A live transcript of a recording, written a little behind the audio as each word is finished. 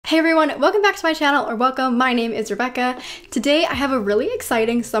Hey everyone, welcome back to my channel, or welcome. My name is Rebecca. Today I have a really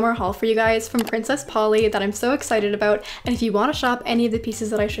exciting summer haul for you guys from Princess Polly that I'm so excited about, and if you want to shop any of the pieces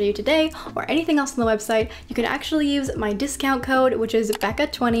that I show you today or anything else on the website, you can actually use my discount code, which is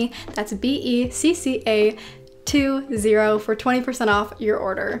BECCA20, that's BECCA20 for 20% off your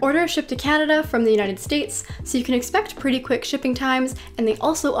order. Orders ship to Canada from the United States, so you can expect pretty quick shipping times, and they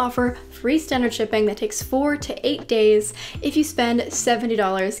also offer free standard shipping that takes 4 to 8 days if you spend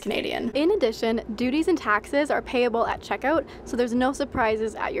 $70 Canadian. In addition, duties and taxes are payable at checkout, so there's no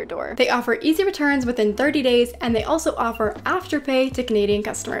surprises at your door. They offer easy returns within 30 days, and they also offer AfterPay to Canadian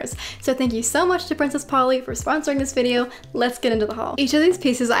customers. So thank you so much to Princess Polly for sponsoring this video. Let's get into the haul. Each of these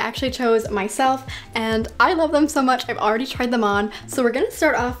pieces I actually chose myself, and I love them so much. I've already tried them on. So we're gonna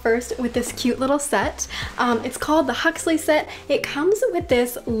start off first with this cute little set. It's called the Huxley set. It comes with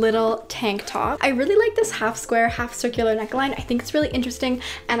this little tank top. I really like this half square, half circular neckline. I think it's really interesting,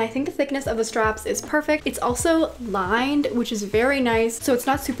 and I think the thickness of the straps is perfect. It's also lined, which is very nice, so it's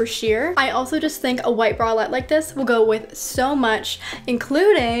not super sheer. I also just think a white bralette like this will go with so much,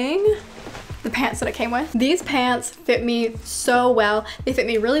 including the pants that it came with. These pants fit me so well. They fit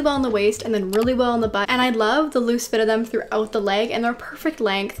me really well in the waist and then really well in the butt. And I love the loose fit of them throughout the leg, and they're perfect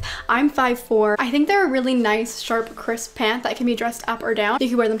length. I'm 5'4". I think they're a really nice, sharp, crisp pant that can be dressed up or down. You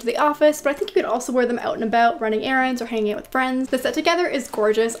can wear them to the office, but I think you could also wear them out and about, running errands or hanging out with friends. The set together is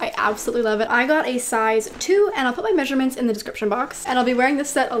gorgeous. I absolutely love it. I got a size 2, and I'll put my measurements in the description box. And I'll be wearing this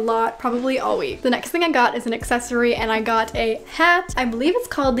set a lot, probably all week. The next thing I got is an accessory, and I got a hat. I believe it's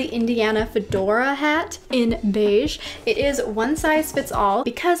called the Indiana Fedora hat in beige. It is one size fits all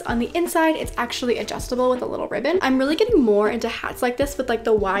because on the inside it's actually adjustable with a little ribbon. I'm really getting more into hats like this with like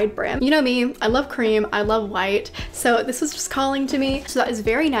the wide brim. You know me, I love cream, I love white, so this was just calling to me. So that is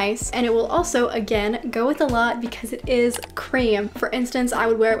very nice, and it will also again go with a lot because it is cream. For instance, I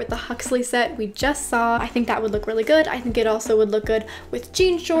would wear it with the Huxley set we just saw. I think that would look really good. I think it also would look good with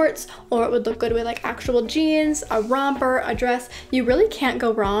jean shorts, or it would look good with like actual jeans, a romper, a dress. You really can't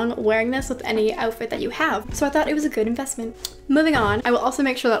go wrong wearing this with any outfit that you have. So I thought it was a good investment. Moving on, I will also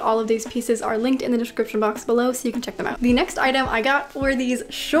make sure that all of these pieces are linked in the description box below so you can check them out. The next item I got were these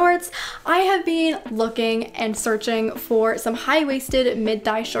shorts. I have been looking and searching for some high-waisted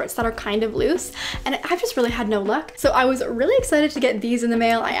mid-thigh shorts that are kind of loose, and I've just really had no luck. So I was really excited to get these in the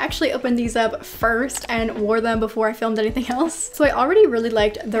mail. I actually opened these up first and wore them before I filmed anything else. So I already really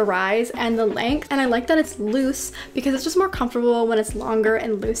liked the rise and the length, and I like that it's loose because it's just more comfortable when it's longer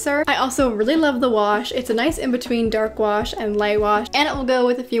and looser. I also really love the wash. It's a nice in-between dark wash and light wash, and it will go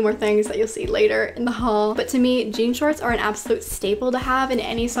with a few more things that you'll see later in the haul. But to me, jean shorts are an absolute staple to have in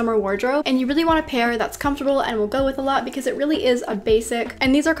any summer wardrobe, and you really want a pair that's comfortable and will go with a lot because it really is a basic,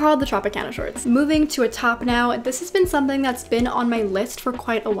 and these are called the Tropicana shorts. Moving to a top now, this has been something that's been on my list for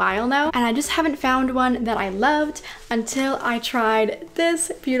quite a while now, and I just haven't found one that I loved until I tried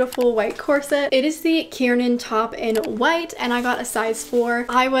this beautiful white corset. It is the Kiernan top in white, and I got a size 4.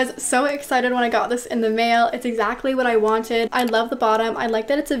 I was so excited when I got this in the mail. It's exactly what I wanted. I love the bottom. I like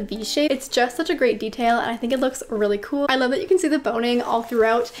that it's a V shape. It's just such a great detail, and I think it looks really cool. I love that you can see the boning all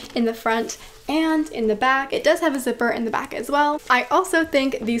throughout in the front and in the back. It does have a zipper in the back as well. I also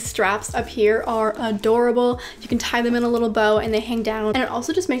think these straps up here are adorable. You can tie them in a little bow and they hang down, and it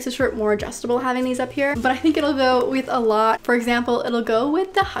also just makes the shirt more adjustable having these up here. But I think it'll go with a lot. For example, it'll go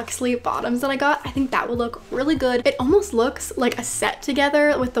with the Huxley bottoms that I got. I think that would look really good. It almost looks like a set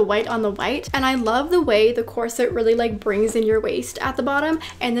together with the white on the white, and I love the way the corset really like brings in your waist at the bottom,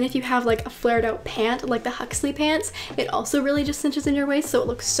 and then if you have like a flared out pant like the Huxley pants, it also really just cinches in your waist, so it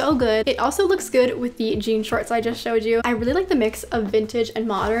looks so good. It also looks good with the jean shorts I just showed you. I really like the mix of vintage and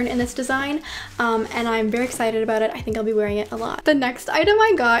modern in this design, and I'm very excited about it. I think I'll be wearing it a lot. The next item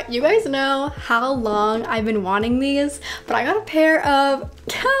I got, you guys know how long I've been wanting these, but I got a pair of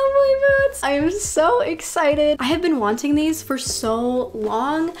cowboy boots. I am so excited. I have been wanting these for so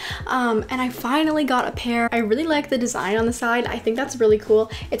long, and I finally got a pair. I really like the design on the side. I think that's really cool.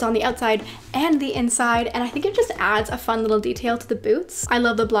 It's on the outside and the inside, and I think it just adds a fun little detail to the boots. I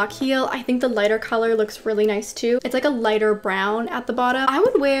love the block heel. I think the lighter color looks really nice too. It's like a lighter brown at the bottom. I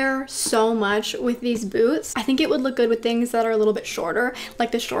would wear so much with these boots. I think it would look good with things that are a little bit shorter,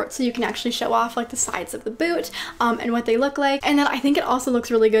 like the shorts, so you can actually show off like the sides of the boot and what they look like. And then I think it also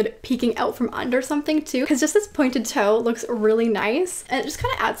looks really good peeking out from under something too, because just this pointed toe looks really nice, and it just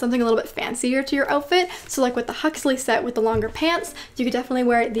kind of adds something a little bit fancier to your outfit. So like with the Huxley set with the longer pants, you could definitely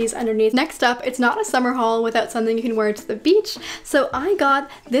wear these underneath. Next up, it's not a summer haul without something you can wear to the beach. So I got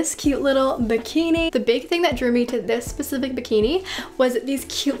this cute little triangle bikini. The big thing that drew me to this specific bikini was these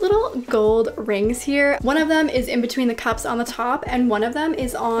cute little gold rings here. One of them is in between the cups on the top and one of them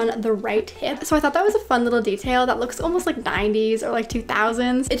is on the right hip. So I thought that was a fun little detail that looks almost like 90s or like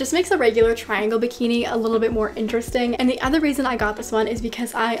 2000s. It just makes a regular triangle bikini a little bit more interesting. And the other reason I got this one is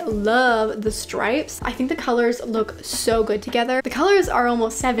because I love the stripes. I think the colors look so good together. The colors are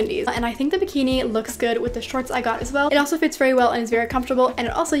almost 70s and I think the bikini looks good with the shorts I got as well. It also fits very well and is very comfortable, and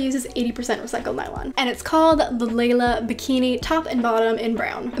it also uses 80% recycled nylon. And it's called the Layla Bikini, top and bottom in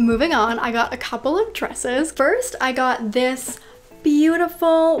brown. Moving on, I got a couple of dresses. First, I got this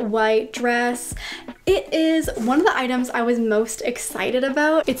beautiful white dress. It is one of the items I was most excited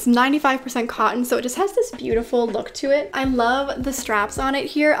about. It's 95% cotton, so it just has this beautiful look to it. I love the straps on it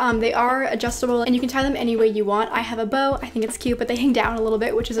here. They are adjustable and you can tie them any way you want. I have a bow. I think it's cute, but they hang down a little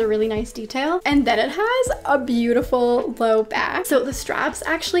bit, which is a really nice detail. And then it has a beautiful low back. So the straps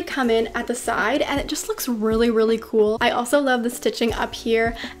actually come in at the side and it just looks really, really cool. I also love the stitching up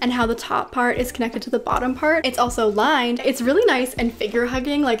here and how the top part is connected to the bottom part. It's also lined. It's really nice and figure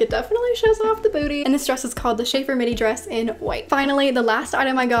hugging, like it definitely shows off the booty. And this dress is called the Schaefer midi dress in white. Finally, the last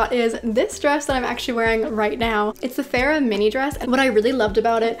item I got is this dress that I'm actually wearing right now. It's the Farrah mini dress, and what I really loved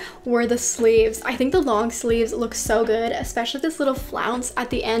about it were the sleeves. I think the long sleeves look so good, especially this little flounce at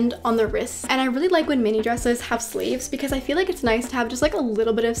the end on the wrists. And I really like when mini dresses have sleeves because I feel like it's nice to have just like a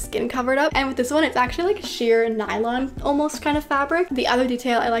little bit of skin covered up. And with this one, it's actually like sheer nylon almost kind of fabric. The other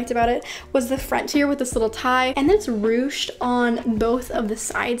detail I liked about it was the front here with this little tie, and then it's ruched on both of the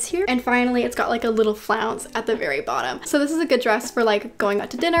sides here. And finally, it's got like a little flounce at the very bottom. So this is a good dress for like going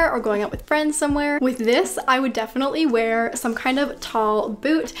out to dinner or going out with friends somewhere. With this, I would definitely wear some kind of tall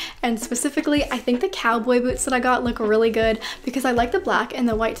boot, and specifically, I think the cowboy boots that I got look really good because I like the black and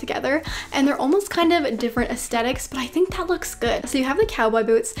the white together, and they're almost kind of different aesthetics, but I think that looks good. So you have the cowboy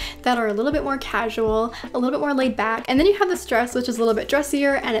boots that are a little bit more casual, a little bit more laid back, and then you have this dress which is a little bit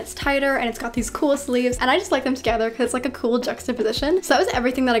dressier and it's tighter and it's got these cool sleeves, and I just like them together because it's like a cool juxtaposition. So that was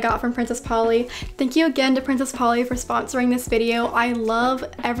everything that I got from Princess Polly. Thank you again to Princess Polly for sponsoring this video. I love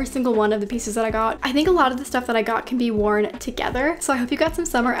every single one of the pieces that I got. I think a lot of the stuff that I got can be worn together. So I hope you got some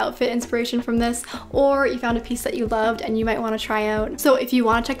summer outfit inspiration from this, or you found a piece that you loved and you might want to try out. So if you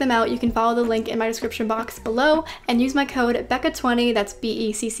want to check them out, you can follow the link in my description box below and use my code BECCA20, that's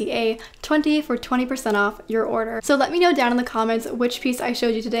BECCA 20 for 20% off your order. So let me know down in the comments which piece I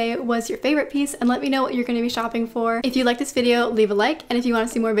showed you today was your favorite piece, and let me know what you're going to be shopping for. If you like this video, leave a like, and if you want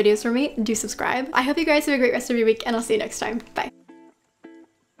to see more videos from me, do subscribe. I hope you guys have a great rest of your week, and I'll see you next time. Bye.